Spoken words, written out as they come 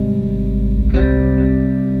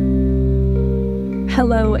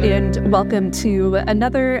Hello and welcome to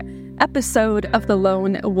another episode of the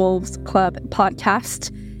Lone Wolves Club podcast,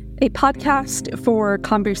 a podcast for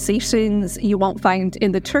conversations you won't find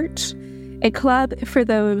in the church, a club for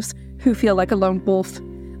those who feel like a lone wolf.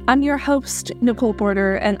 I'm your host, Nicole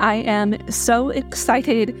Border, and I am so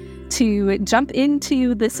excited to jump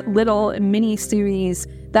into this little mini-series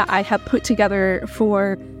that I have put together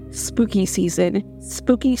for spooky season.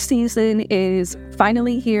 Spooky season is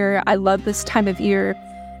finally here. I love this time of year.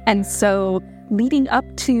 And so leading up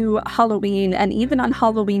to Halloween and even on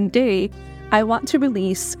Halloween Day, I want to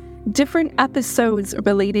release different episodes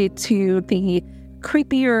related to the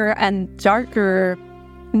creepier and darker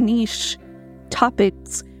niche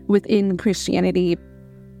topics within Christianity.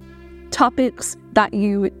 Topics that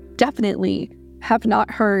you definitely have not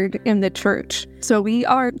heard in the church. So we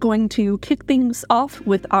are going to kick things off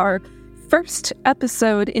with our first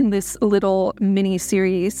episode in this little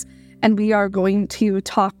mini-series, and we are going to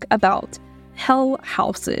talk about hell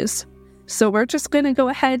houses. So we're just going to go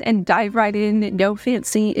ahead and dive right in, no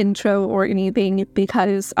fancy intro or anything,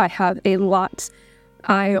 because I have a lot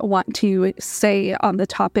I want to say on the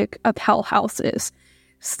topic of hell houses.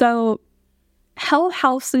 So hell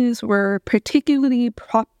houses were particularly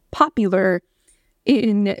popular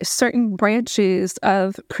in certain branches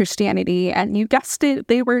of Christianity, and you guessed it,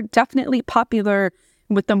 they were definitely popular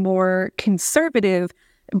with the more conservative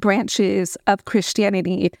branches of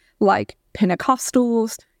Christianity, like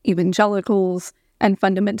Pentecostals, evangelicals, and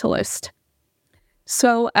fundamentalists.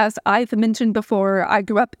 So, as I've mentioned before, I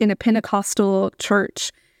grew up in a Pentecostal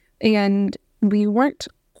church, and we weren't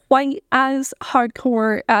quite as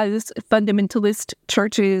hardcore as fundamentalist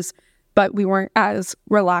churches, but we weren't as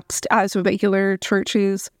relaxed as regular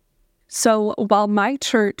churches. So while my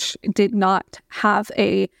church did not have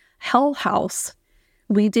a hell house,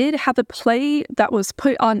 we did have a play that was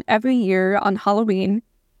put on every year on Halloween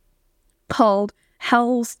called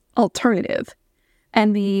Hell's Alternative.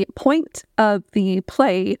 And the point of the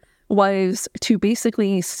play was to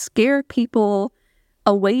basically scare people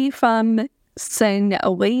away from sin,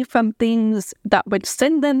 away from things that would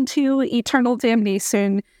send them to eternal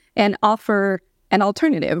damnation, and offer an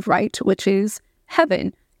alternative, right? Which is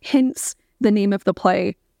heaven. Hence the name of the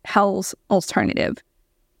play, Hell's Alternative.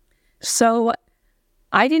 So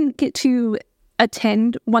I didn't get to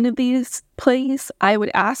attend one of these plays. I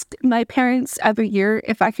would ask my parents every year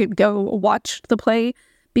if I could go watch the play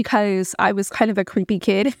because I was kind of a creepy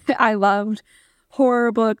kid. I loved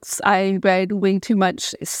horror books. I read way too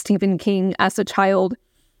much Stephen King as a child.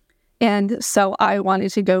 And so I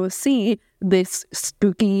wanted to go see this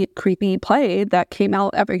spooky, creepy play that came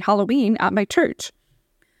out every Halloween at my church.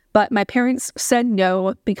 But my parents said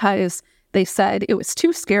no because they said it was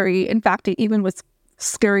too scary. In fact, it even was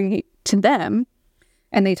scary to them.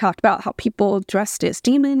 And they talked about how people dressed as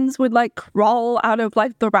demons would crawl out of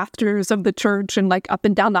the rafters of the church and up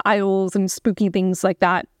and down the aisles and spooky things like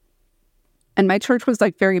that. And my church was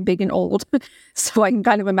very big and old. So I can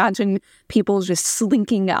kind of imagine people just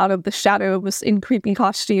slinking out of the shadows in creepy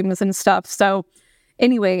costumes and stuff. So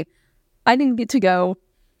anyway, I didn't get to go.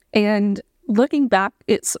 And looking back,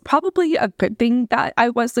 it's probably a good thing that I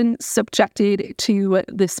wasn't subjected to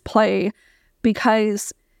this play,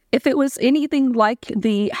 because if it was anything like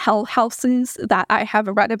the hell houses that I have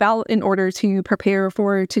read about in order to prepare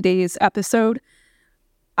for today's episode,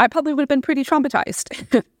 I probably would have been pretty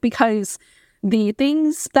traumatized because the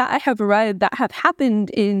things that I have read that have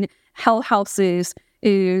happened in hell houses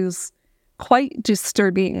is quite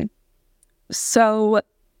disturbing. So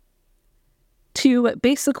to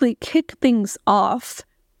basically kick things off,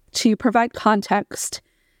 to provide context,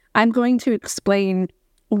 I'm going to explain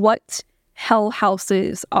what hell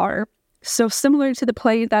houses are. So similar to the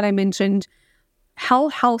play that I mentioned, hell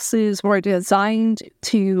houses were designed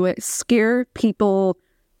to scare people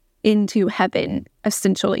into heaven,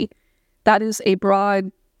 essentially. That is a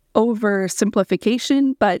broad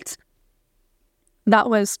oversimplification, but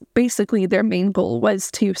that was basically their main goal,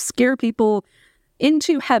 was to scare people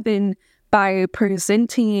into heaven by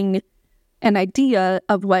presenting an idea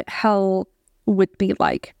of what hell would be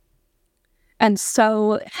like. And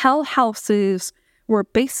so hell houses were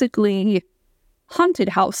basically haunted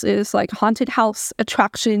houses, haunted house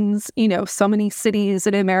attractions. So many cities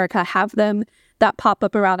in America have them that pop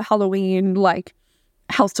up around Halloween,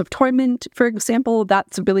 House of Torment, for example.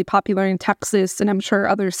 That's really popular in Texas and I'm sure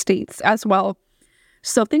other states as well.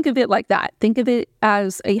 So think of it like that. Think of it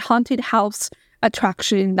as a haunted house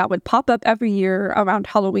attraction that would pop up every year around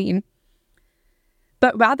Halloween.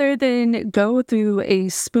 But rather than go through a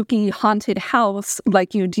spooky haunted house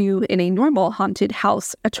like you do in a normal haunted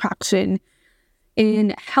house attraction,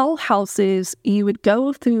 In hell houses, you would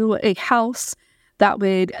go through a house that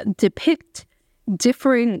would depict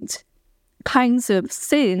different kinds of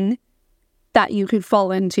sin that you could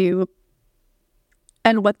fall into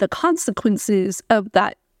and what the consequences of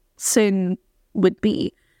that sin would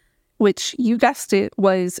be, which, you guessed it,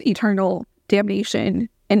 was eternal damnation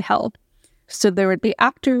in hell. So there would be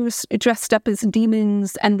actors dressed up as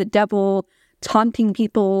demons and the devil taunting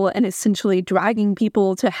people and essentially dragging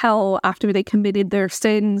people to hell after they committed their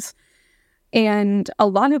sins. And a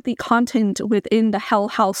lot of the content within the hell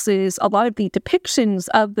houses, a lot of the depictions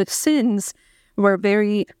of the sins were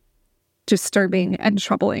very disturbing and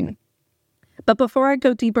troubling. But before I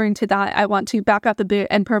go deeper into that, I want to back up a bit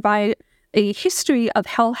and provide a history of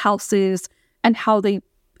hell houses and how they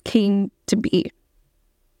came to be.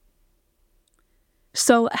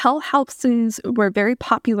 So hell houses were very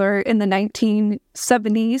popular in the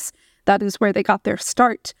 1970s. That is where they got their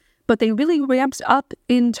start. But they really ramped up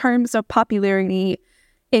in terms of popularity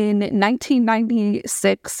in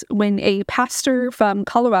 1996 when a pastor from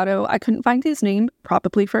Colorado, I couldn't find his name,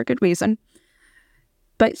 probably for a good reason,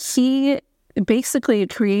 but he basically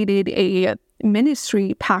created a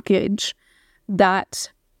ministry package that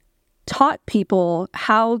taught people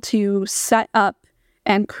how to set up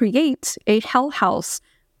and create a hell house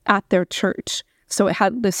at their church. So it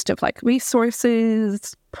had a list of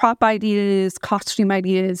resources, prop ideas, costume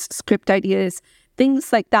ideas, script ideas,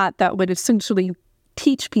 things like that that would essentially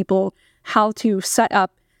teach people how to set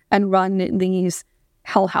up and run these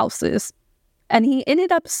hell houses. And he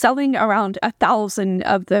ended up selling around 1,000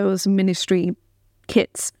 of those ministry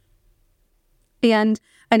kits. And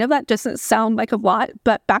I know that doesn't sound like a lot,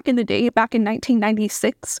 but back in the day, back in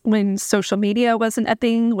 1996, when social media wasn't a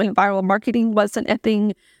thing, when viral marketing wasn't a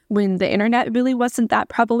thing, when the internet really wasn't that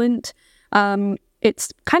prevalent,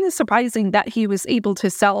 it's kind of surprising that he was able to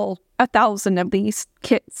sell 1,000 of these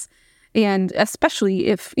kits. And especially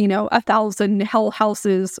if, 1,000 hell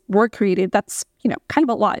houses were created, that's, kind of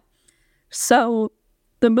a lot. So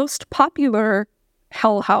the most popular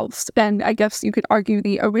hell house, and I guess you could argue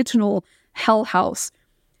the original hell house,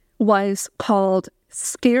 was called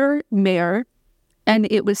Scare Mare, and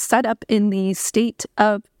it was set up in the state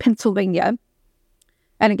of Pennsylvania.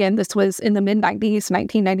 And again, this was in the mid-90s,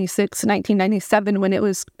 1996, 1997, when it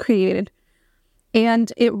was created.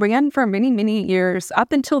 And it ran for many, many years,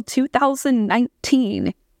 up until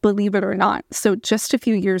 2019, believe it or not. So just a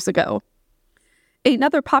few years ago.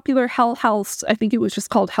 Another popular hell house, I think it was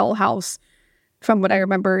just called Hell House, from what I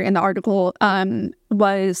remember in the article,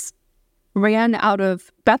 ran out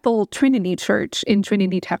of Bethel Trinity Church in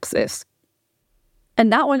Trinity, Texas.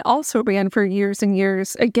 And that one also ran for years and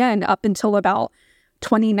years, again, up until about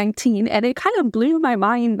 2019. And it kind of blew my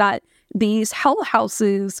mind that these hell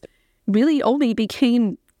houses really only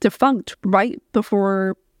became defunct right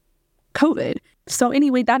before COVID. So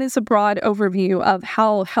anyway, that is a broad overview of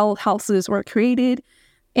how hell houses were created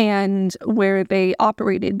and where they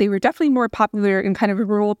operated. They were definitely more popular in kind of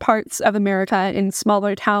rural parts of America, in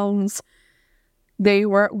smaller towns. They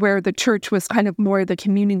were where the church was kind of more the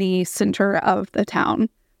community center of the town.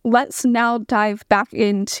 Let's now dive back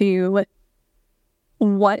into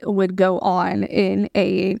what would go on in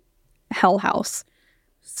a hell house.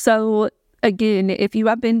 So again, if you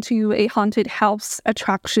have been to a haunted house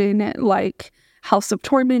attraction like House of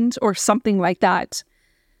Torment or something like that,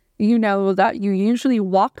 you know that you usually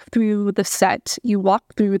walk through the set, you walk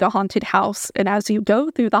through the haunted house, and as you go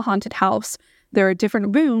through the haunted house, there are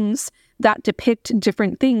different rooms that depict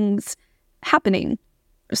different things happening.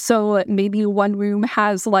 So maybe one room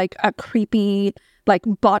has a creepy,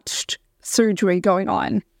 botched surgery going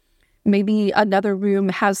on. Maybe another room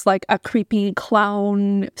has a creepy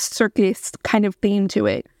clown circus kind of theme to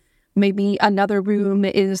it. Maybe another room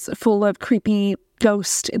is full of creepy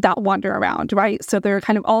ghosts that wander around, right? So there are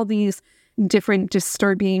kind of all these different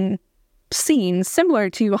disturbing scenes, similar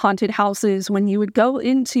to haunted houses. When you would go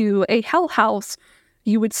into a hell house,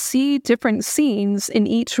 you would see different scenes in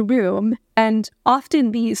each room, and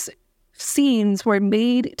often these scenes were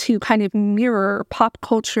made to kind of mirror pop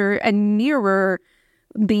culture and mirror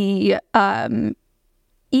the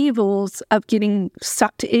evils of getting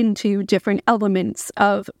sucked into different elements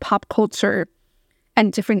of pop culture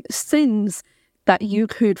and different sins that you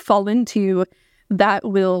could fall into that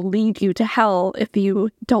will lead you to hell if you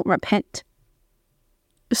don't repent.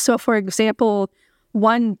 So, for example,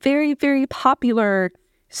 one very, very popular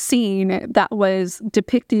scene that was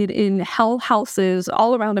depicted in hell houses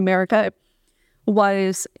all around America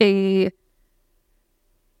was a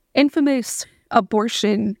infamous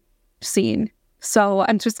abortion scene. So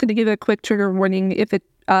I'm just going to give a quick trigger warning if it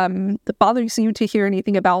bothers you to hear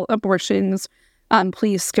anything about abortions.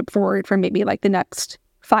 please skip forward for maybe like the next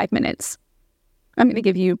 5 minutes. I'm going to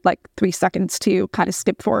give you like 3 seconds to kind of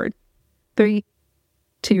skip forward. 3,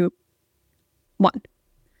 2, 1.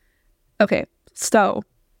 Okay, so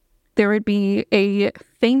there would be a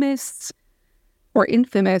famous or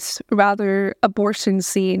infamous, rather, abortion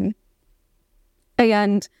scene.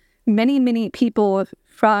 And many people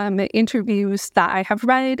from interviews that I have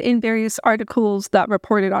read in various articles that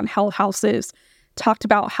reported on hell houses talked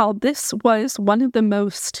about how this was one of the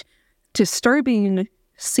most disturbing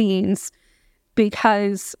scenes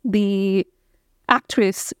because the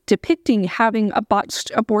actress depicting having a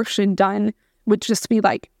botched abortion done would just be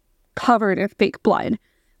like covered in fake blood.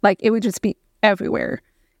 Like it would just be everywhere.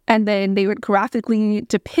 And then they would graphically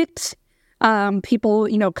depict people,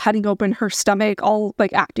 cutting open her stomach, all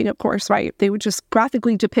like acting, of course, right? They would just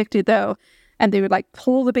graphically depict it though. And they would like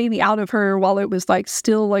pull the baby out of her while it was like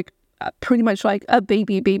still like pretty much like a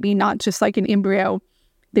baby, not just like an embryo.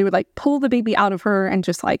 They would like pull the baby out of her and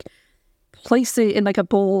just like place it in like a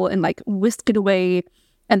bowl and like whisk it away.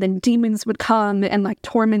 And then demons would come and like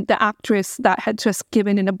torment the actress that had just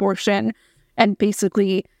given an abortion and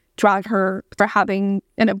basically drag her for having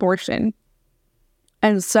an abortion.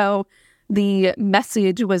 And so the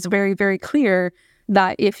message was very, very clear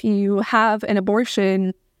that if you have an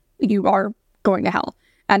abortion, you are going to hell.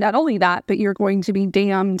 And not only that, but you're going to be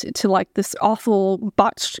damned to like this awful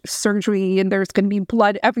botched surgery, and there's going to be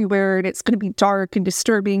blood everywhere, and it's going to be dark and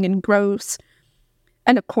disturbing and gross.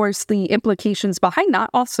 And of course, the implications behind that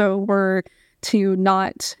also were to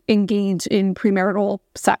not engage in premarital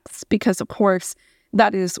sex, because of course,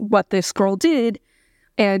 that is what this girl did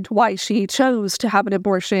and why she chose to have an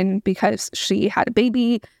abortion, because she had a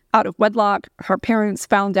baby out of wedlock. Her parents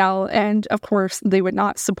found out, and of course, they would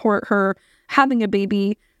not support her having a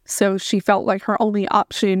baby. So she felt like her only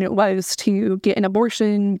option was to get an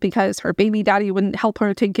abortion because her baby daddy wouldn't help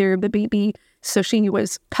her take care of the baby. So she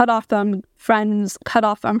was cut off from friends, cut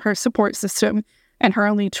off from her support system, and her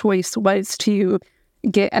only choice was to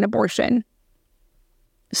get an abortion.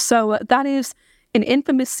 So that is an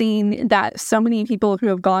infamous scene that so many people who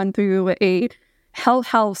have gone through a hell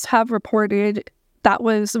house have reported that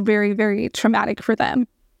was very, very traumatic for them.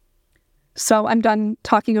 So I'm done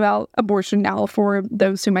talking about abortion now for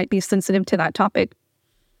those who might be sensitive to that topic.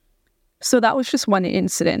 So that was just one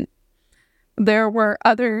incident. There were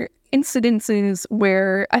other incidences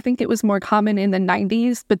where I think it was more common in the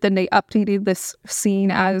 90s, but then they updated this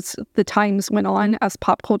scene as the times went on, as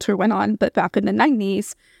pop culture went on. But back in the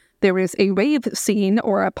 90s, there was a rave scene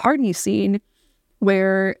or a party scene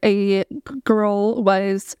where a girl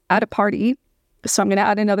was at a party. So I'm going to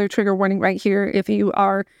add another trigger warning right here. If you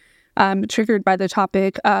are triggered by the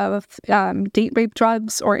topic of date rape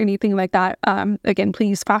drugs or anything like that, again,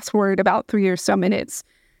 please fast forward about 3 or so minutes.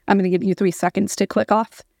 I'm going to give you 3 seconds to click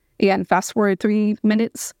off. And fast forward 3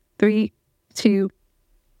 minutes. 3, 2,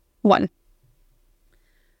 1.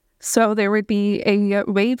 So there would be a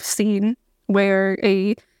rave scene where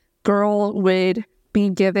a girl would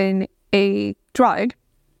be given a drug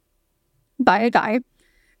by a guy,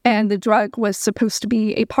 and the drug was supposed to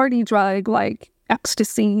be a party drug like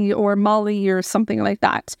ecstasy or Molly or something like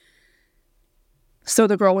that. So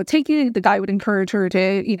the girl would take it, the guy would encourage her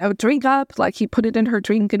to, drink up, like he put it in her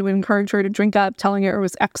drink and would encourage her to drink up, telling her it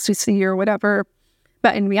was ecstasy or whatever.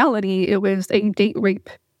 But in reality, it was a date rape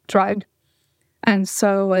drug. And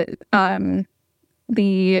so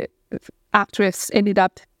the actress ended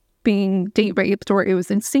up being date raped, or it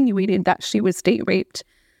was insinuated that she was date raped.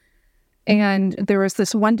 And there was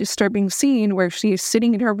this one disturbing scene where she is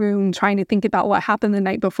sitting in her room trying to think about what happened the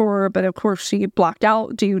night before, but of course she blacked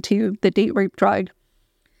out due to the date rape drug.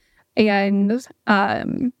 And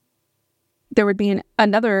there would be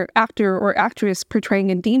another actor or actress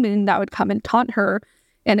portraying a demon that would come and taunt her,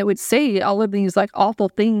 and it would say all of these like awful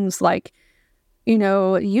things like, you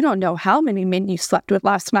don't know how many men you slept with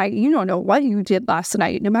last night. You don't know what you did last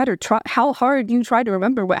night. No matter how hard you try to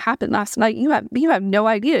remember what happened last night, you have no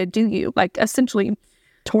idea, do you? Like essentially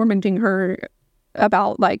tormenting her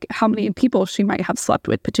about like how many people she might have slept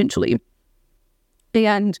with potentially.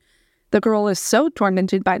 And the girl is so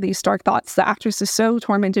tormented by these dark thoughts. The actress is so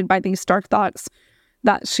tormented by these dark thoughts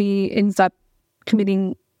that she ends up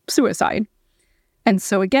committing suicide. And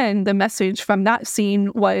so again, the message from that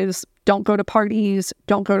scene was, don't go to parties,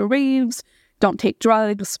 don't go to raves, don't take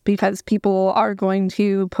drugs, because people are going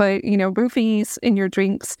to put, roofies in your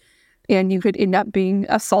drinks, and you could end up being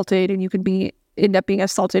assaulted, and you could end up being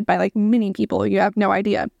assaulted by like many people. You have no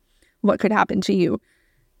idea what could happen to you.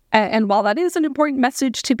 And while that is an important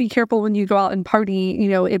message to be careful when you go out and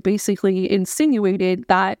party, it basically insinuated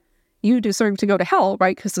that you deserve to go to hell,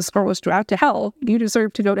 right? Because this girl was dragged to hell. You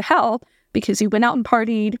deserve to go to hell because you went out and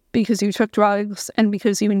partied, because you took drugs, and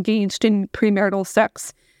because you engaged in premarital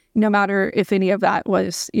sex, no matter if any of that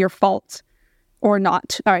was your fault or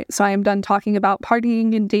not. All right, so I am done talking about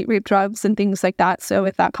partying and date rape, drugs, and things like that. So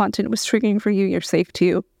if that content was triggering for you, you're safe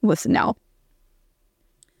to listen now.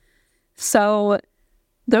 So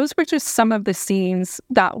those were just some of the scenes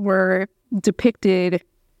that were depicted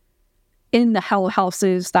in the hell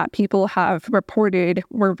houses that people have reported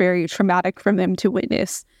were very traumatic for them to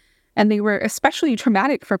witness. And they were especially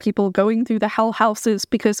traumatic for people going through the hell houses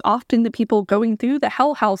because often the people going through the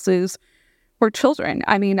hell houses were children.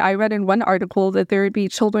 I mean, I read in one article that there would be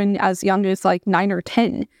children as young as like 9 or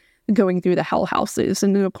 10 going through the hell houses.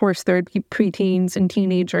 And then, of course, there would be preteens and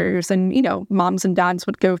teenagers and, moms and dads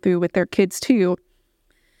would go through with their kids too.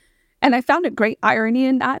 And I found a great irony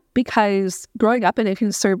in that because growing up in a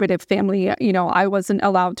conservative family, I wasn't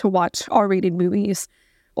allowed to watch R-rated movies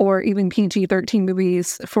or even PG-13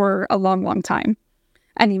 movies for a long, long time.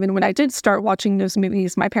 And even when I did start watching those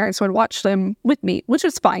movies, my parents would watch them with me, which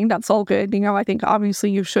is fine. That's all good. I think obviously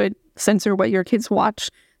you should censor what your kids watch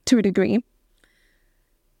to a degree.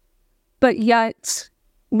 But yet,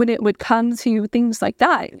 when it would come to things like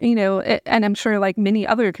that, and I'm sure like many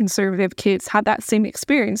other conservative kids had that same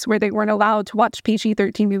experience where they weren't allowed to watch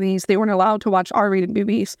PG-13 movies, they weren't allowed to watch R-rated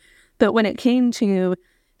movies. But when it came to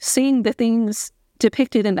seeing the things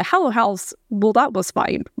depicted in the hell house, well, that was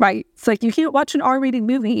fine, right? It's like you can't watch an R-rated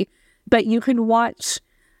movie, but you can watch,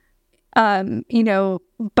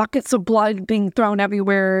 buckets of blood being thrown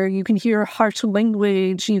everywhere. You can hear harsh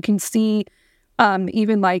language. You can see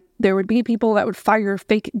even like there would be people that would fire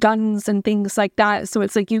fake guns and things like that. So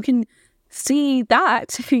it's like you can see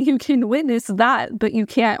that, you can witness that, but you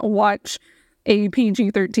can't watch a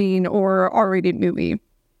PG-13 or R-rated movie.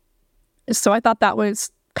 So I thought that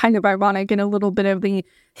was kind of ironic and a little bit of the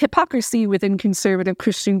hypocrisy within conservative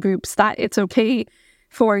Christian groups that it's okay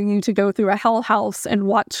for you to go through a hell house and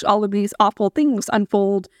watch all of these awful things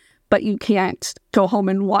unfold, but you can't go home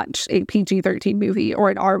and watch a PG-13 movie or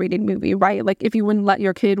an R-rated movie, right? Like if you wouldn't let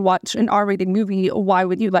your kid watch an R-rated movie, why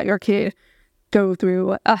would you let your kid go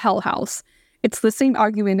through a hell house? It's the same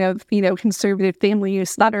argument of, conservative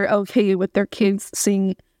families that are okay with their kids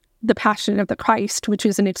seeing The Passion of the Christ, which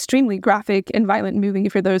is an extremely graphic and violent movie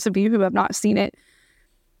for those of you who have not seen it.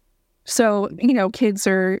 So, kids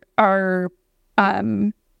are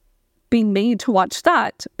being made to watch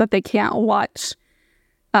that, but they can't watch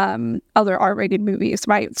other R-rated movies,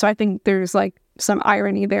 right? So I think there's like some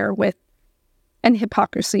irony there and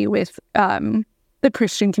hypocrisy with the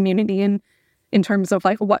Christian community and in terms of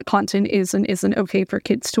like what content is and isn't okay for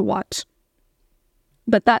kids to watch.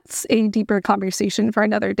 But that's a deeper conversation for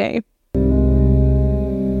another day.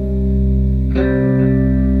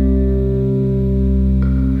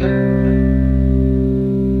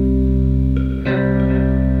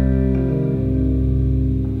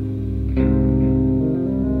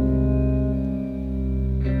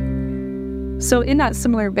 So in that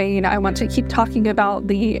similar vein, I want to keep talking about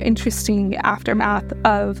the interesting aftermath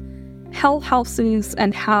of hell houses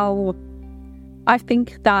and how I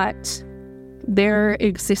think that their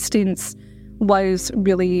existence was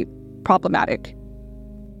really problematic.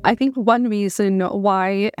 I think one reason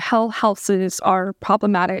why hell houses are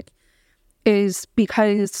problematic is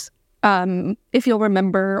because, if you'll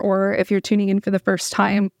remember, or if you're tuning in for the first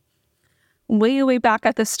time, way back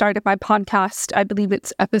at the start of my podcast, I believe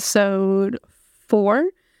it's episode 4,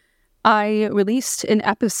 I released an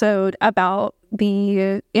episode about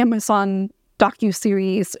the Amazon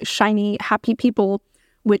docuseries Shiny Happy People,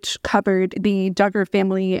 which covered the Duggar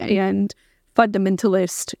family and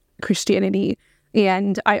fundamentalist Christianity.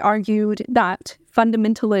 And I argued that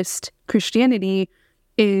fundamentalist Christianity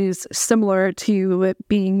is similar to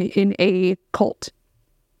being in a cult.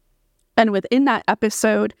 And within that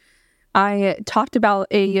episode, I talked about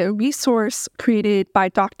a resource created by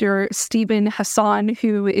Dr. Stephen Hassan,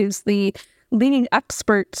 who is the leading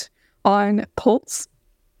expert on cults.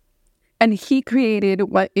 And he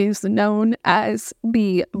created what is known as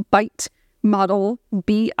the BITE model,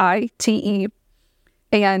 B-I-T-E.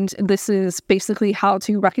 And this is basically how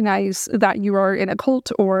to recognize that you are in a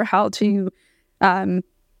cult or how to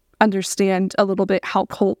understand a little bit how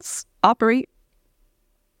cults operate.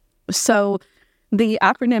 So the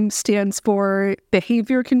acronym stands for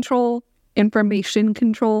behavior control, information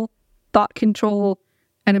control, thought control,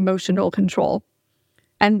 and emotional control.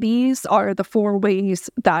 And these are the 4 ways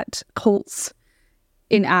that cults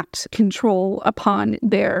enact control upon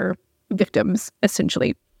their victims,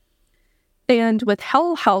 essentially. And with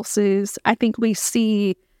hell houses, I think we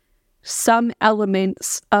see some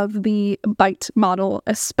elements of the BITE model,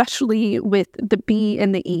 especially with the B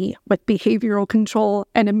and the E, with behavioral control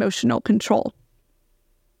and emotional control.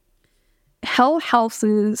 Hell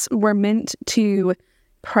houses were meant to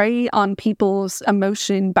prey on people's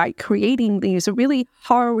emotion by creating these really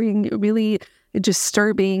harrowing, really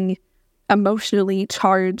disturbing, emotionally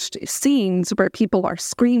charged scenes where people are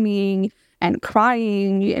screaming and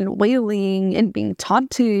crying and wailing and being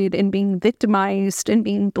taunted and being victimized and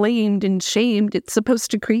being blamed and shamed. It's supposed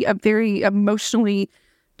to create a very emotionally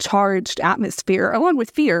charged atmosphere, along with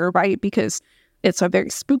fear, right? Because it's a very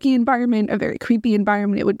spooky environment, a very creepy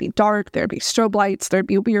environment. It would be dark. There'd be strobe lights. There'd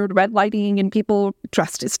be weird red lighting and people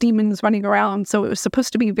dressed as demons running around. So it was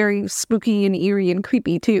supposed to be very spooky and eerie and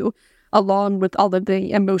creepy too, along with all of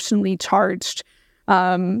the emotionally charged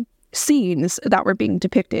scenes that were being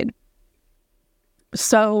depicted.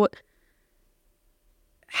 So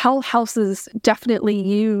hell houses definitely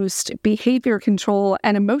used behavior control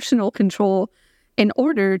and emotional control in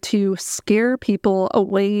order to scare people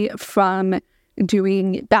away from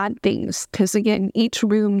doing bad things. Because again, each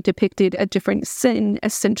room depicted a different sin,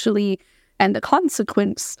 essentially, and the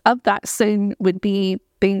consequence of that sin would be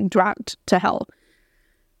being dragged to hell.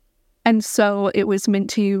 And so it was meant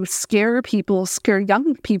to scare people, scare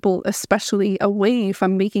young people especially, away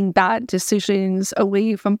from making bad decisions,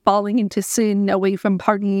 away from falling into sin, away from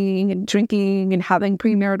partying and drinking and having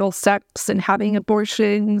premarital sex and having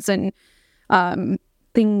abortions and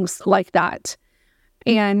things like that.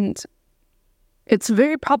 And it's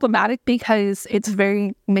very problematic because it's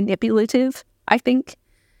very manipulative, I think.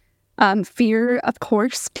 Fear, of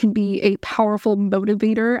course, can be a powerful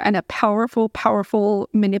motivator and a powerful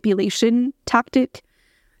manipulation tactic.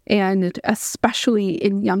 And especially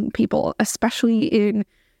in young people, especially in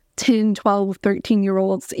 10, 12,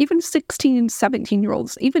 13-year-olds, even 16,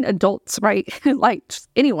 17-year-olds, even adults, right? Like just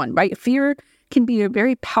anyone, right? Fear can be a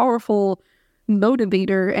very powerful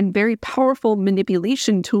motivator and very powerful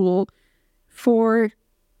manipulation tool for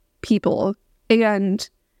people. And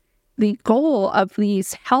the goal of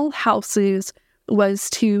these hell houses was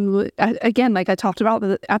to, again, like I talked about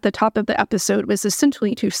at the top of the episode, was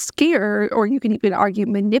essentially to scare, or you can even argue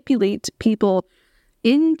manipulate people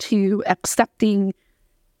into accepting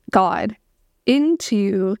God,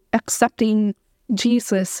 into accepting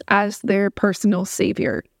Jesus as their personal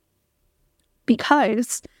savior.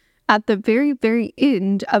 Because at the very, very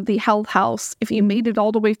end of the hell house, if you made it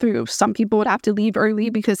all the way through, some people would have to leave early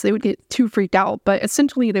because they would get too freaked out. But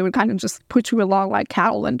essentially, they would kind of just put you along like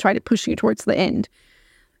cattle and try to push you towards the end.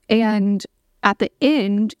 And at the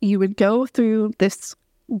end, you would go through this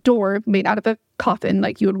door made out of a coffin.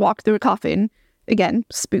 Like you would walk through a coffin. Again,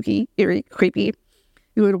 spooky, eerie, creepy.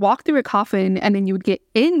 You would walk through a coffin and then you would get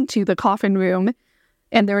into the coffin room.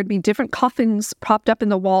 And there would be different coffins propped up in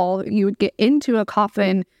the wall. You would get into a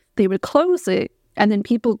coffin. They would close it, and then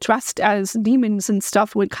people dressed as demons and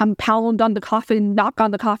stuff would come pound on the coffin, knock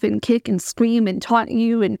on the coffin, kick and scream and taunt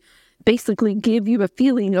you and basically give you a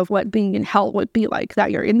feeling of what being in hell would be like,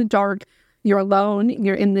 that you're in the dark, you're alone,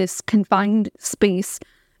 you're in this confined space,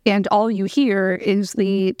 and all you hear is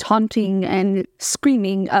the taunting and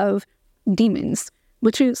screaming of demons,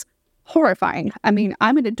 which is horrifying. I mean,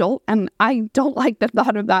 I'm an adult and I don't like the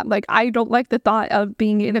thought of that. Like, I don't like the thought of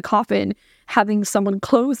being in a coffin, having someone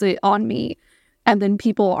close it on me, and then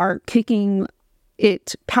people are kicking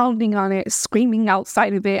it, pounding on it, screaming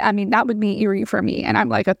outside of it. I mean, that would be eerie for me, and I'm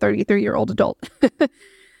like a 33-year-old adult.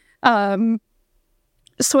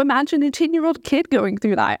 So imagine a 10-year-old kid going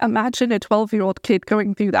through that. Imagine a 12-year-old kid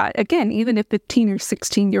going through that. Again, even a 15 or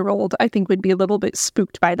 16-year-old, I think, would be a little bit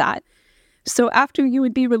spooked by that. So after you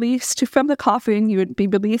would be released from the coffin, you would be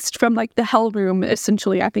released from like the hell room,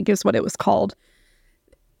 essentially, I think is what it was called.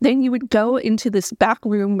 Then you would go into this back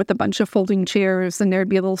room with a bunch of folding chairs, and there'd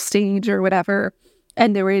be a little stage or whatever,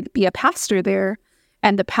 and there would be a pastor there,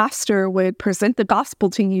 and the pastor would present the gospel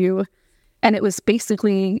to you, and it was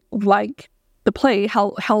basically like the play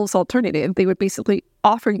Hell's Alternative. They would basically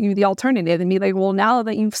offer you the alternative and be like, well, now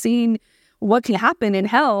that you've seen what can happen in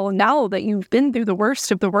hell, now that you've been through the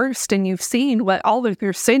worst of the worst and you've seen what all of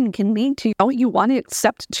your sin can lead to, don't you want to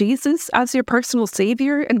accept Jesus as your personal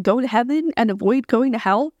savior and go to heaven and avoid going to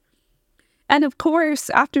hell? And of course,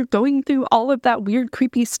 after going through all of that weird,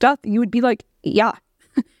 creepy stuff, you would be like, yeah,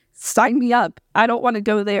 sign me up. I don't want to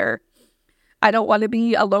go there. I don't want to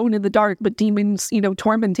be alone in the dark with demons,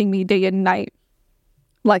 tormenting me day and night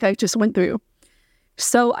like I just went through.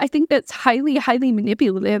 So I think that's highly, highly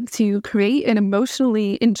manipulative to create an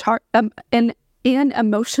emotionally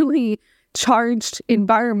charged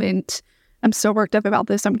environment. I'm so worked up about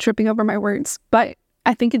this. I'm tripping over my words. But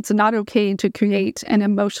I think it's not okay to create an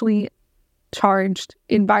emotionally charged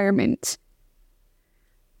environment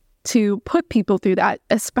to put people through that,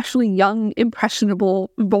 especially young,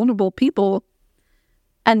 impressionable, vulnerable people,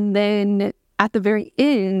 and then at the very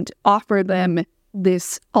end, offer them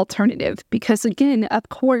this alternative. Because again, of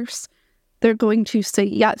course, they're going to say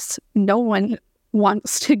yes. No one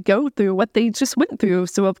wants to go through what they just went through.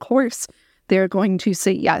 So of course, they're going to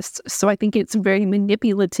say yes. So I think it's very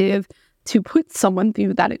manipulative to put someone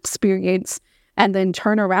through that experience and then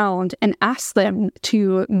turn around and ask them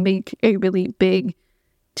to make a really big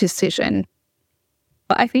decision.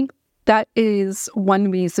 I think that is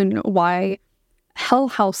one reason why hell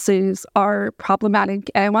houses are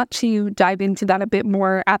problematic. And I want to dive into that a bit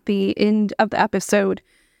more at the end of the episode.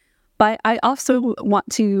 But I also want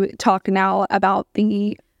to talk now about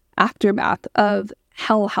the aftermath of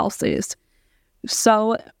hell houses.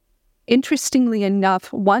 So, interestingly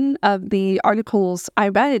enough, one of the articles I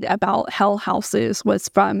read about hell houses was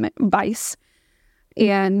from Vice.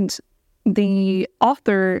 And the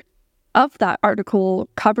author of that article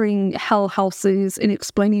covering hell houses and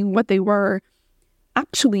explaining what they were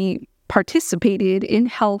actually participated in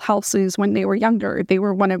hell houses when they were younger. They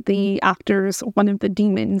were one of the actors, one of the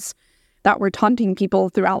demons that were taunting people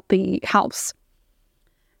throughout the house.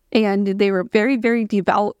 And they were very, very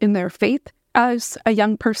devout in their faith as a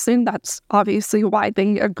young person. That's obviously why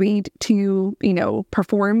they agreed to,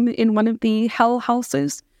 perform in one of the hell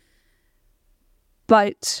houses.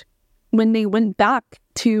 But when they went back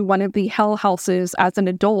to one of the hell houses as an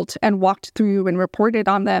adult and walked through and reported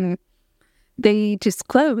on them, they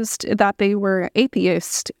disclosed that they were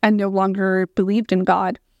atheist and no longer believed in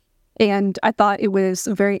God. And I thought it was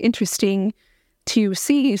very interesting to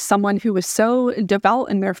see someone who was so devout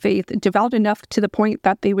in their faith, devout enough to the point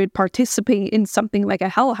that they would participate in something like a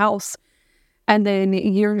hell house, and then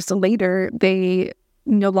years later, they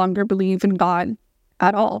no longer believe in God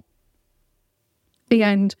at all.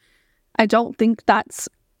 And I don't think that's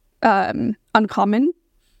uncommon.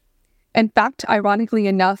 In fact, ironically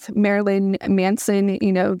enough, Marilyn Manson,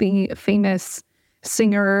 the famous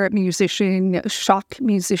singer, musician, shock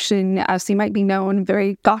musician, as he might be known,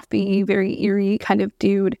 very gothy, very eerie kind of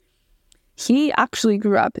dude. He actually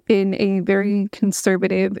grew up in a very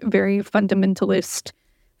conservative, very fundamentalist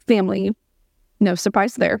family. No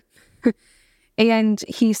surprise there. And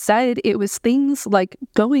he said it was things like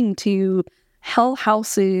going to hell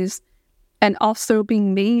houses and also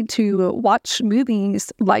being made to watch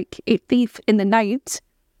movies like A Thief in the Night,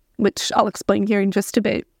 which I'll explain here in just a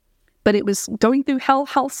bit. But it was going through hell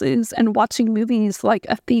houses and watching movies like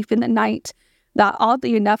A Thief in the Night that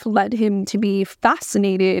oddly enough led him to be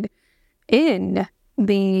fascinated in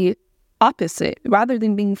the opposite. Rather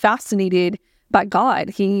than being fascinated by God,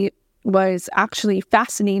 he was actually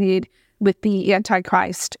fascinated with the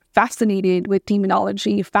Antichrist, fascinated with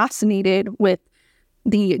demonology, fascinated with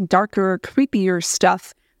the darker, creepier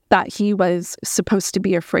stuff that he was supposed to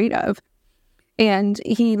be afraid of. And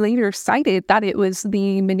he later cited that it was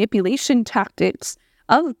the manipulation tactics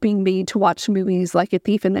of being made to watch movies like A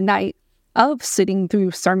Thief in the Night, of sitting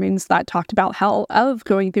through sermons that talked about hell, of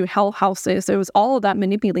going through hell houses. It was all of that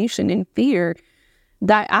manipulation and fear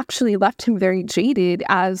that actually left him very jaded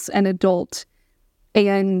as an adult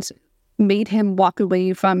and made him walk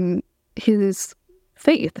away from his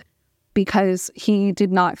faith because he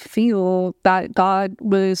did not feel that God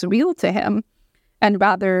was real to him, and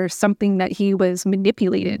rather something that he was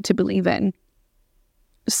manipulated to believe in.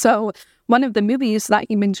 So one of the movies that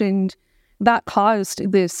he mentioned that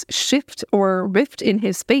caused this shift or rift in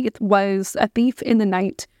his faith was A Thief in the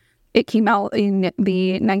Night. It came out in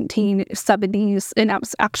the 1970s, and that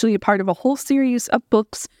was actually a part of a whole series of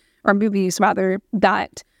books, or movies rather,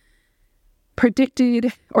 that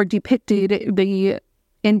predicted or depicted the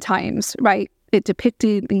end times, right? It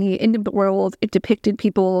depicted the end of the world. It depicted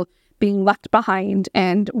people being left behind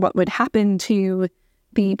and what would happen to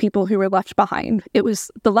the people who were left behind. It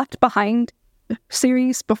was the Left Behind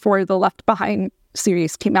series before the Left Behind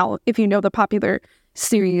series came out. If you know the popular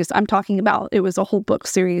series I'm talking about, it was a whole book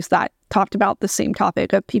series that talked about the same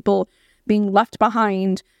topic of people being left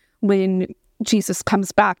behind when Jesus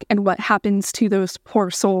comes back and what happens to those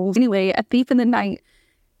poor souls. Anyway, A Thief in the Night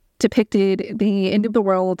depicted the end of the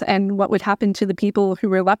world and what would happen to the people who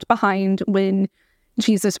were left behind when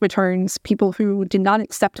Jesus returns, people who did not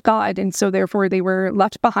accept God, and so therefore they were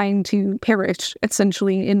left behind to perish,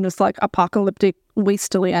 essentially, in this apocalyptic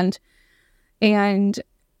wasteland. And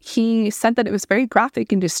he said that it was very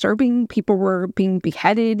graphic and disturbing. People were being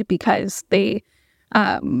beheaded because they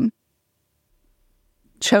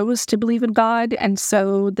chose to believe in God, and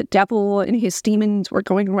so the devil and his demons were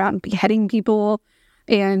going around beheading people.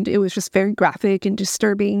 And it was just very graphic and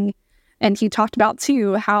disturbing. And he talked about,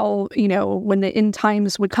 too, how, when the end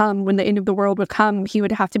times would come, when the end of the world would come, he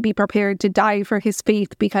would have to be prepared to die for his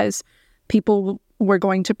faith because people were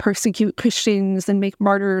going to persecute Christians and make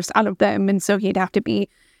martyrs out of them. And so he'd have to be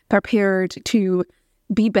prepared to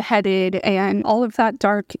be beheaded. And all of that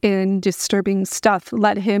dark and disturbing stuff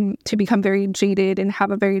led him to become very jaded and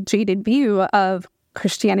have a very jaded view of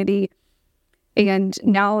Christianity. And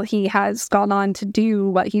now he has gone on to do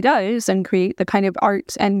what he does and create the kind of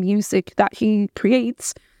art and music that he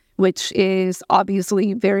creates, which is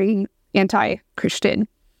obviously very anti-Christian.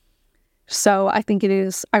 So I think it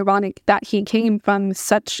is ironic that he came from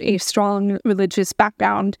such a strong religious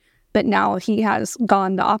background, but now he has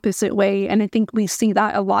gone the opposite way. And I think we see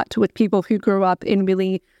that a lot with people who grew up in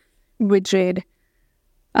really rigid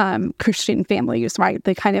Christian families, right?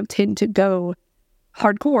 They kind of tend to go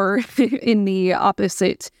hardcore in the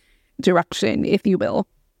opposite direction, if you will.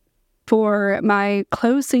 For my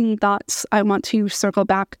closing thoughts, I want to circle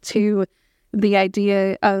back to the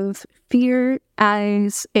idea of fear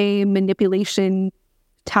as a manipulation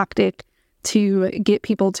tactic to get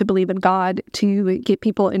people to believe in God, to get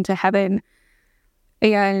people into heaven.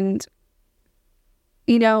 And,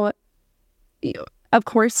 of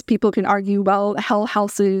course, people can argue, well, hell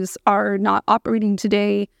houses are not operating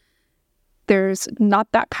today. There's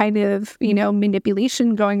not that kind of,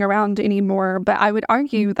 manipulation going around anymore. But I would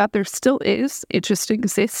argue that there still is. It just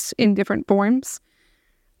exists in different forms.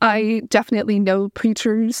 I definitely know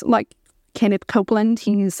preachers like Kenneth Copeland.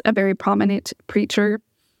 He's a very prominent preacher.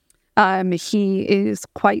 He is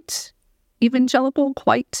quite evangelical,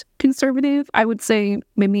 quite conservative. I would say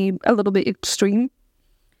maybe a little bit extreme.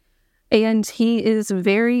 And he is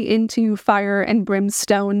very into fire and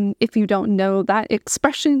brimstone. If you don't know that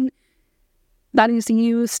expression, that is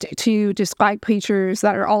used to describe preachers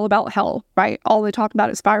that are all about hell, right? All they talk about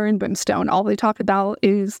is fire and brimstone. All they talk about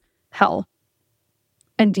is hell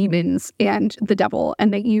and demons and the devil.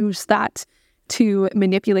 And they use that to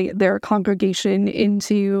manipulate their congregation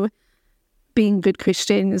into being good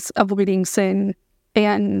Christians, avoiding sin,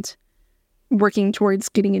 and working towards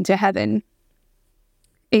getting into heaven.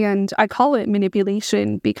 And I call it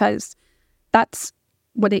manipulation because that's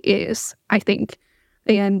what it is, I think.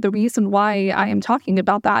 And the reason why I am talking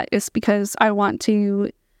about that is because I want to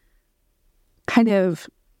kind of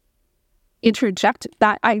interject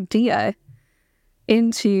that idea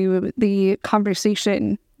into the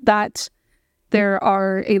conversation that there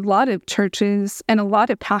are a lot of churches and a lot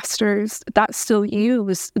of pastors that still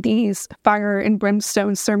use these fire and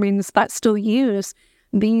brimstone sermons, that still use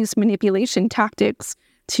these manipulation tactics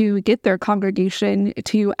to get their congregation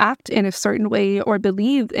to act in a certain way or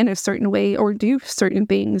believe in a certain way or do certain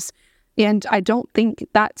things. And I don't think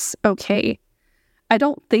that's okay. I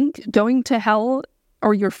don't think going to hell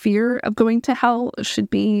or your fear of going to hell should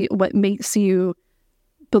be what makes you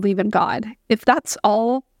believe in God. If that's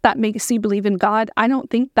all that makes you believe in God, I don't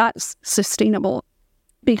think that's sustainable,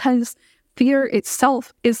 because fear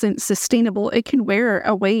itself isn't sustainable. It can wear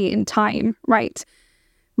away in time, right?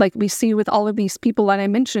 Like we see with all of these people that I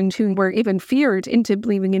mentioned who were even feared into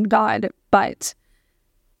believing in God, but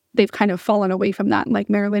they've kind of fallen away from that, like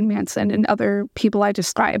Marilyn Manson and other people I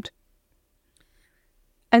described.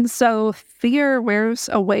 And so fear wears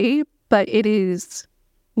away, but it is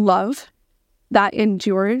love that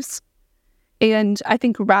endures. And I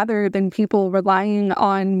think rather than people relying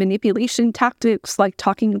on manipulation tactics like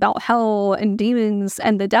talking about hell and demons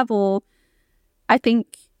and the devil, I think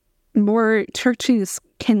more churches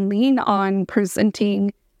can lean on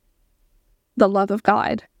presenting the love of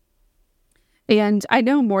God. And I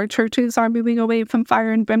know more churches are moving away from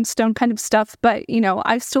fire and brimstone kind of stuff, but,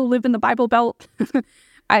 I still live in the Bible Belt.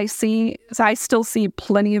 I still see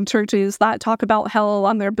plenty of churches that talk about hell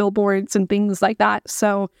on their billboards and things like that.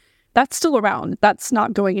 So that's still around. That's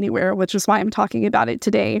not going anywhere, which is why I'm talking about it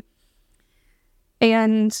today.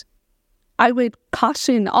 And I would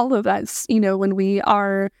caution all of us, when we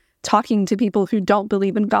are talking to people who don't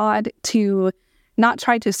believe in God, to not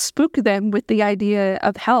try to spook them with the idea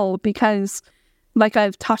of hell, because like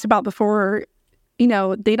I've talked about before,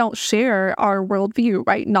 they don't share our worldview,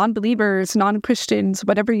 right? Non-believers, non-Christians,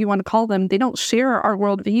 whatever you want to call them, they don't share our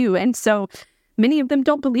worldview. And so many of them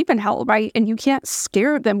don't believe in hell, right? And you can't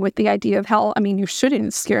scare them with the idea of hell. I mean, you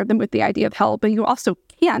shouldn't scare them with the idea of hell, but you also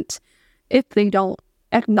can't if they don't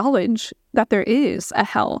acknowledge that there is a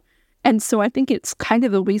hell. And so I think it's kind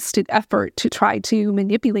of a wasted effort to try to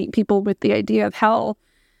manipulate people with the idea of hell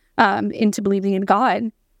into believing in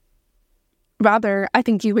God. Rather, I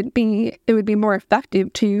think it would be more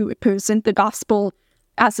effective to present the gospel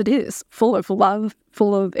as it is, full of love,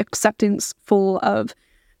 full of acceptance, full of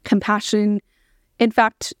compassion. In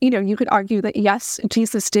fact, you could argue that yes,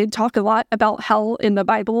 Jesus did talk a lot about hell in the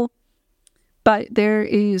Bible, but there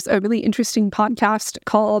is a really interesting podcast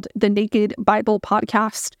called the Naked Bible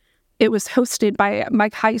Podcast. It was hosted by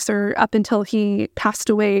Mike Heiser up until he passed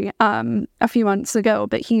away a few months ago,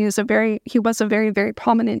 but he was a very, very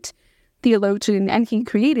prominent theologian, and he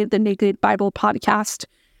created the Naked Bible Podcast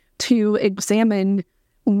to examine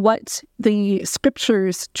what the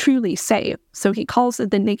scriptures truly say. So he calls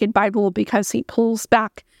it the Naked Bible because he pulls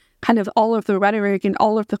back kind of all of the rhetoric and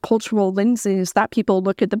all of the cultural lenses that people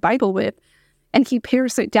look at the Bible with, and he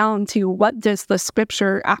pares it down to what does the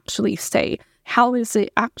scripture actually say? How is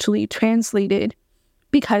it actually translated?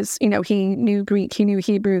 Because, he knew Greek, he knew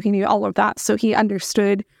Hebrew, he knew all of that. So he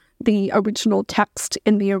understood the original text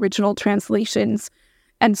in the original translations.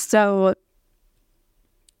 And so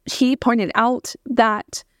he pointed out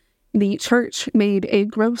that the church made a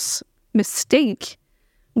gross mistake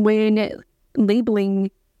when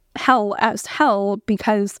labeling hell as hell,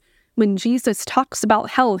 because when Jesus talks about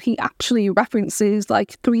hell, he actually references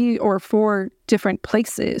like 3 or 4 different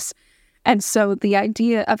places. And so the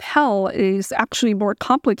idea of hell is actually more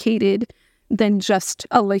complicated than just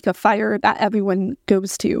a lake of fire that everyone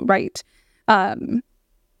goes to, right?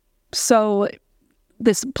 So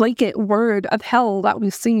this blanket word of hell that we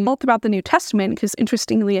see all throughout the New Testament, because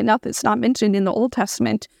interestingly enough, it's not mentioned in the Old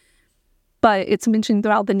Testament, but it's mentioned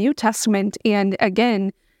throughout the New Testament. And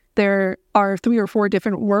again, there are 3 or 4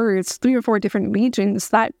 different words, 3 or 4 different regions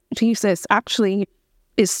that Jesus actually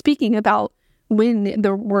is speaking about when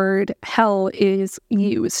the word hell is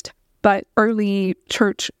used. But early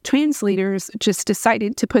church translators just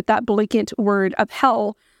decided to put that blanket word of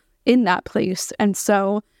hell in that place. And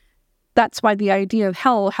so that's why the idea of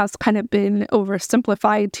hell has kind of been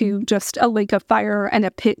oversimplified to just a lake of fire and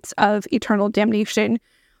a pit of eternal damnation,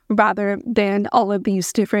 rather than all of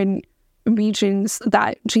these different regions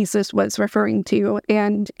that Jesus was referring to.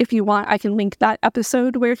 And if you want, I can link that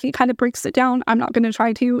episode where he kind of breaks it down. I'm not going to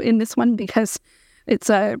try to in this one because it's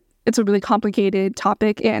a really complicated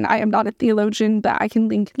topic, and I am not a theologian, but I can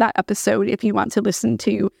link that episode if you want to listen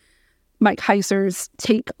to Mike Heiser's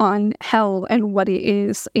take on hell and what it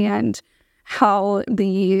is, and how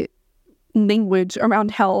the language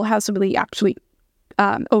around hell has really actually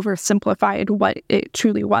oversimplified what it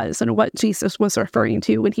truly was and what Jesus was referring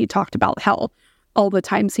to when he talked about hell all the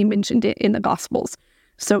times he mentioned it in the Gospels.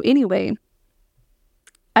 So anyway,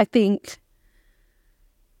 I think,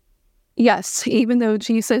 yes, even though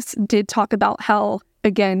Jesus did talk about hell,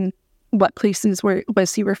 again, what places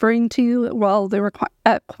was he referring to? Well, there were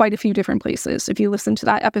quite a few different places. If you listen to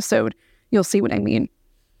that episode, you'll see what I mean.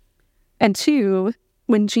 And 2,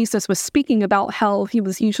 when Jesus was speaking about hell, he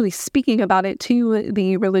was usually speaking about it to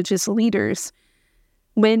the religious leaders.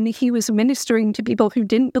 When he was ministering to people who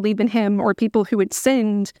didn't believe in him or people who had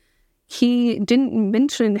sinned, he didn't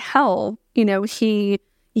mention hell. He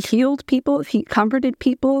healed people, he comforted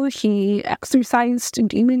people, he exorcised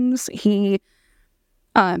demons, he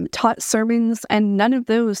taught sermons, and none of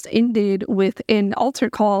those ended with an altar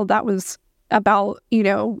call that was about,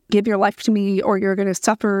 give your life to me or you're going to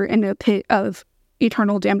suffer in a pit of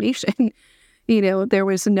eternal damnation. There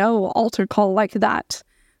was no altar call like that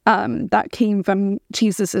that came from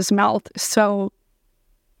Jesus's mouth. So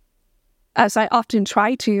as I often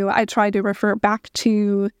try to refer back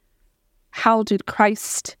to, how did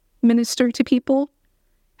Christ minister to people?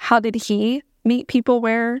 How did he meet people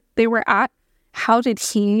where they were at? How did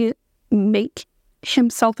he make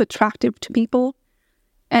himself attractive to people?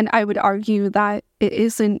 And I would argue that it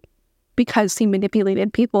isn't because he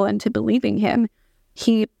manipulated people into believing him.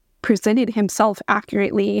 He presented himself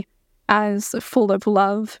accurately as full of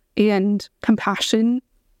love and compassion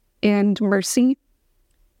and mercy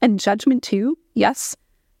and judgment too, yes.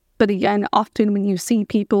 But again, often when you see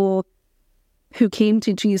people who came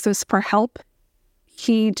to Jesus for help,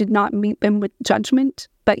 he did not meet them with judgment,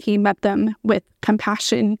 but he met them with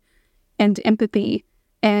compassion and empathy.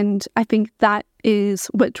 And I think that is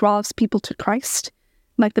what draws people to Christ.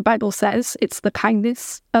 Like the Bible says, it's the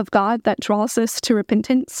kindness of God that draws us to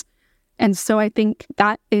repentance. And so I think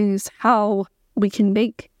that is how we can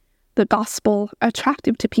make the gospel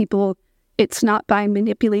attractive to people. It's not by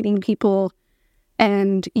manipulating people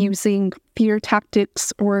and using fear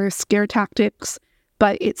tactics or scare tactics,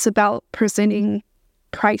 but it's about presenting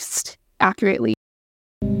Christ accurately.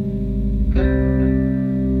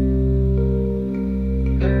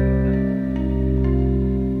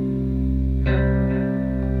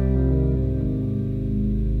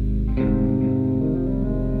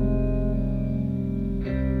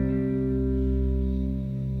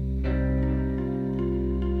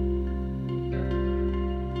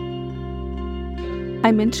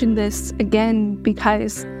 I mention this again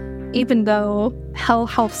because even though hell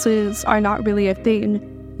houses are not really a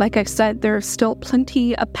thing, like I said, there are still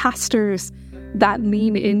plenty of pastors that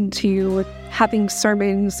lean into having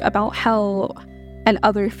sermons about hell and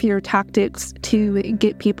other fear tactics to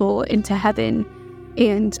get people into heaven.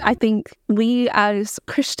 And I think we as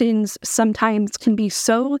Christians sometimes can be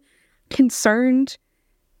so concerned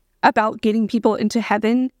about getting people into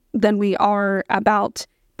heaven than we are about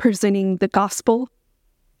presenting the gospel.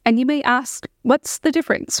 And you may ask, what's the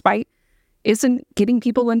difference, right? Isn't getting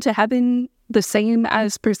people into heaven the same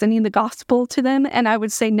as presenting the gospel to them? And I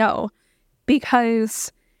would say no,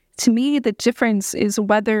 because to me, the difference is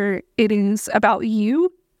whether it is about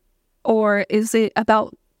you or is it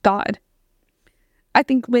about God. I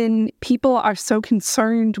think when people are so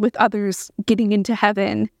concerned with others getting into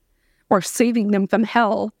heaven or saving them from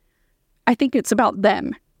hell, I think it's about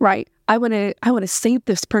them, right? I want to save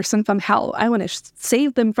this person from hell. I want to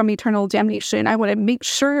save them from eternal damnation. I want to make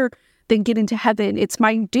sure they get into heaven. It's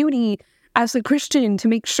my duty as a Christian to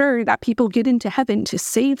make sure that people get into heaven, to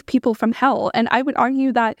save people from hell. And I would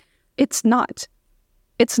argue that it's not.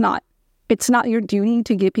 It's not. It's not your duty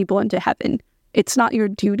to get people into heaven. It's not your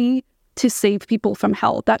duty to save people from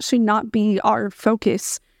hell. That should not be our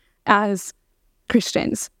focus as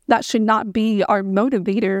Christians. That should not be our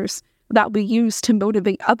motivators that we use to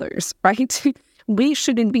motivate others, right? We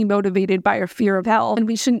shouldn't be motivated by our fear of hell, and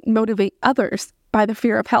we shouldn't motivate others by the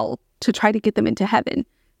fear of hell to try to get them into heaven,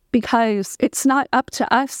 because it's not up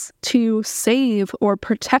to us to save or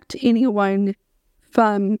protect anyone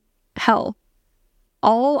from hell.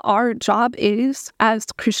 All our job is, as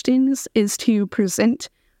Christians, is to present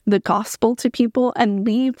the gospel to people and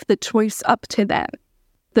leave the choice up to them.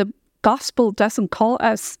 The gospel doesn't call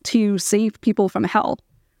us to save people from hell.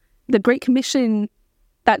 The Great Commission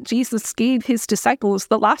that Jesus gave his disciples,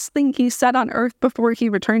 the last thing he said on earth before he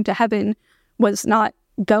returned to heaven was not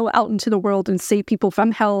go out into the world and save people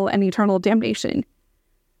from hell and eternal damnation.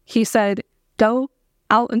 He said, go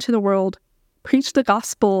out into the world, preach the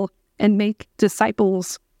gospel, and make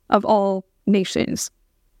disciples of all nations.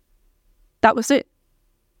 That was it.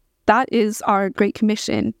 That is our Great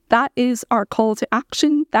Commission. That is our call to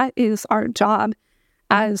action. That is our job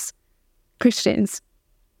as Christians.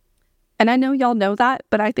 And I know y'all know that,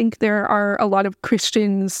 but I think there are a lot of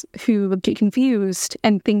Christians who get confused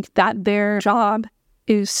and think that their job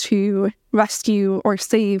is to rescue or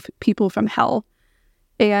save people from hell.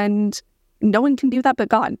 And no one can do that but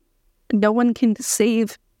God. No one can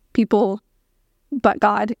save people but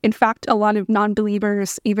God. In fact, a lot of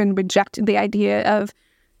non-believers even reject the idea of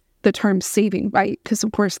the term saving, right? Because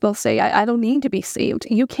of course they'll say, I don't need to be saved.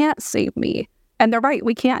 You can't save me. And they're right,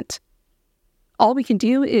 we can't. All we can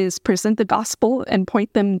do is present the gospel and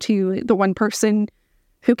point them to the one person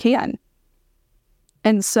who can.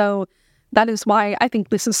 And so that is why I think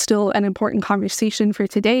this is still an important conversation for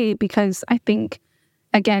today, because I think,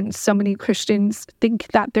 again, so many Christians think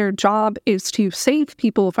that their job is to save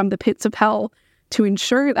people from the pits of hell, to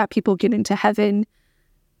ensure that people get into heaven,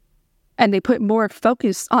 and they put more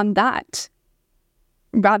focus on that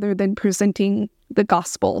rather than presenting the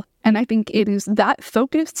gospel. And I think it is that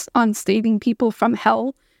focus on saving people from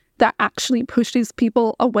hell that actually pushes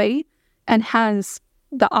people away and has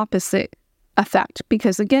the opposite effect.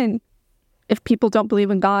 Because again, if people don't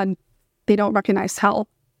believe in God, they don't recognize hell.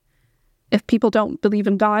 If people don't believe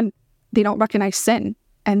in God, they don't recognize sin,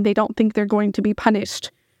 and they don't think they're going to be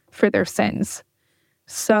punished for their sins.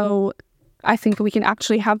 So I think we can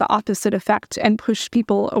actually have the opposite effect and push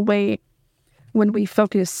people away when we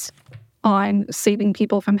focus on saving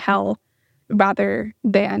people from hell rather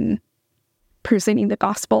than presenting the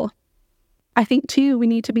gospel. I think, too, we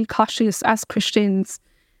need to be cautious as Christians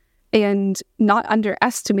and not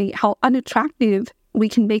underestimate how unattractive we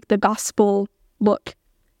can make the gospel look.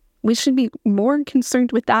 We should be more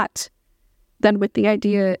concerned with that than with the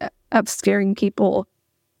idea of scaring people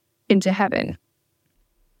into heaven.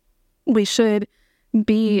 We should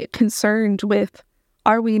be concerned with,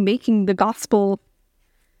 are we making the gospel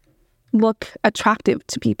look attractive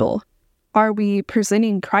to people? Are we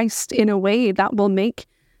presenting Christ in a way that will make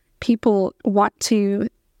people want to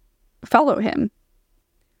follow him?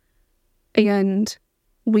 And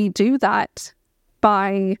we do that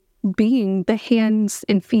by being the hands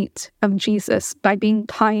and feet of Jesus, by being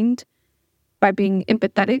kind, by being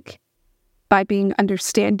empathetic, by being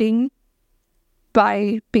understanding,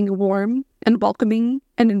 by being warm and welcoming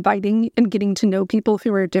and inviting and getting to know people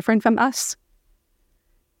who are different from us,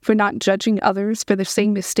 for not judging others for the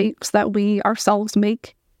same mistakes that we ourselves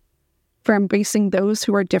make, for embracing those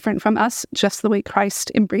who are different from us just the way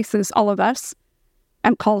Christ embraces all of us.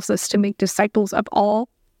 and calls us to make disciples of all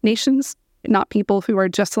nations, not people who are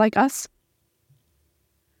just like us.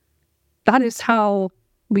 That is how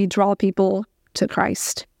we draw people to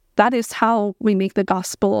Christ. That is how we make the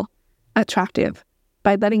gospel attractive,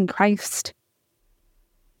 by letting Christ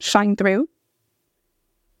shine through,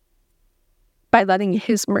 by letting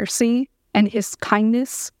his mercy and his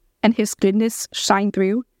kindness and his goodness shine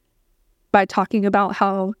through, by talking about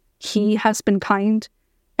how he has been kind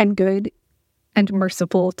and good and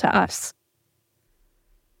merciful to us.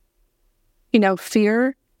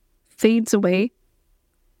 Fear fades away,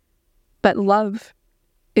 but love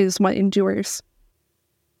is what endures.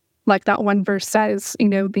 Like that one verse says,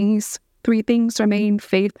 these three things remain: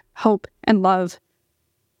 faith, hope, and love.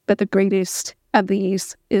 But the greatest of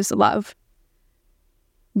these is love.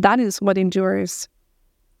 That is what endures.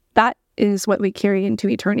 That is what we carry into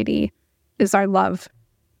eternity, is our love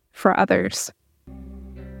for others.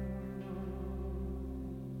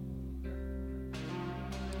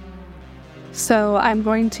 So I'm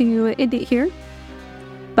going to end it here,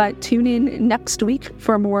 but tune in next week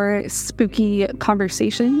for more spooky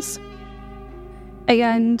conversations.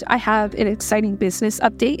 And I have an exciting business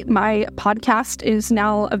update. My podcast is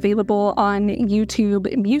now available on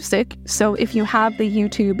YouTube Music. So if you have the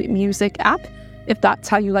YouTube Music app, if that's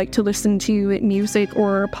how you like to listen to music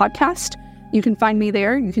or podcast, you can find me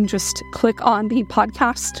there. You can just click on the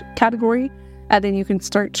podcast category, and then you can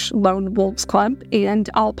search Lone Wolves Club, and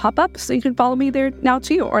I'll pop up so you can follow me there now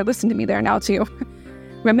too, or listen to me there now too.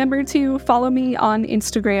 Remember to follow me on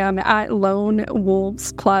Instagram at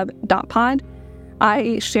lonewolvesclub.pod.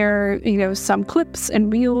 I share, some clips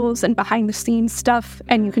and reels and behind the scenes stuff.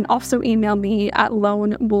 And you can also email me at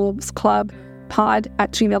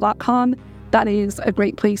lonewolvesclubpod@gmail.com. That is a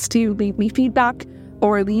great place to leave me feedback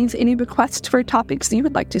or leave any requests for topics you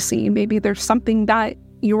would like to see. Maybe there's something that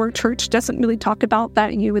your church doesn't really talk about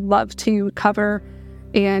that you would love to cover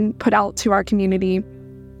and put out to our community.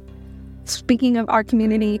 Speaking of our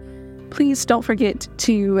community, please don't forget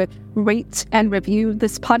to rate and review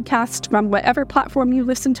this podcast from whatever platform you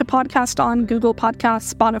listen to podcasts on, Google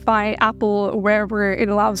Podcasts, Spotify, Apple, wherever it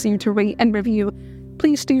allows you to rate and review.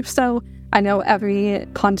 Please do so. I know every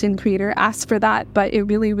content creator asks for that, but it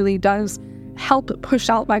really, really does help push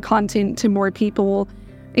out my content to more people.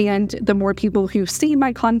 And the more people who see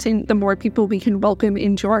my content, the more people we can welcome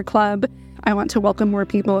into our club. I want to welcome more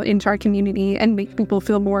people into our community and make people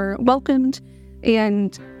feel more welcomed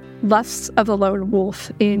and less of a lone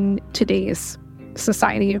wolf in today's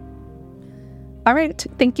society. All right.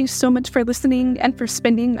 Thank you so much for listening and for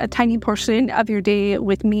spending a tiny portion of your day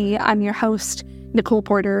with me. I'm your host, Nicole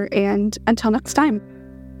Porter, and until next time.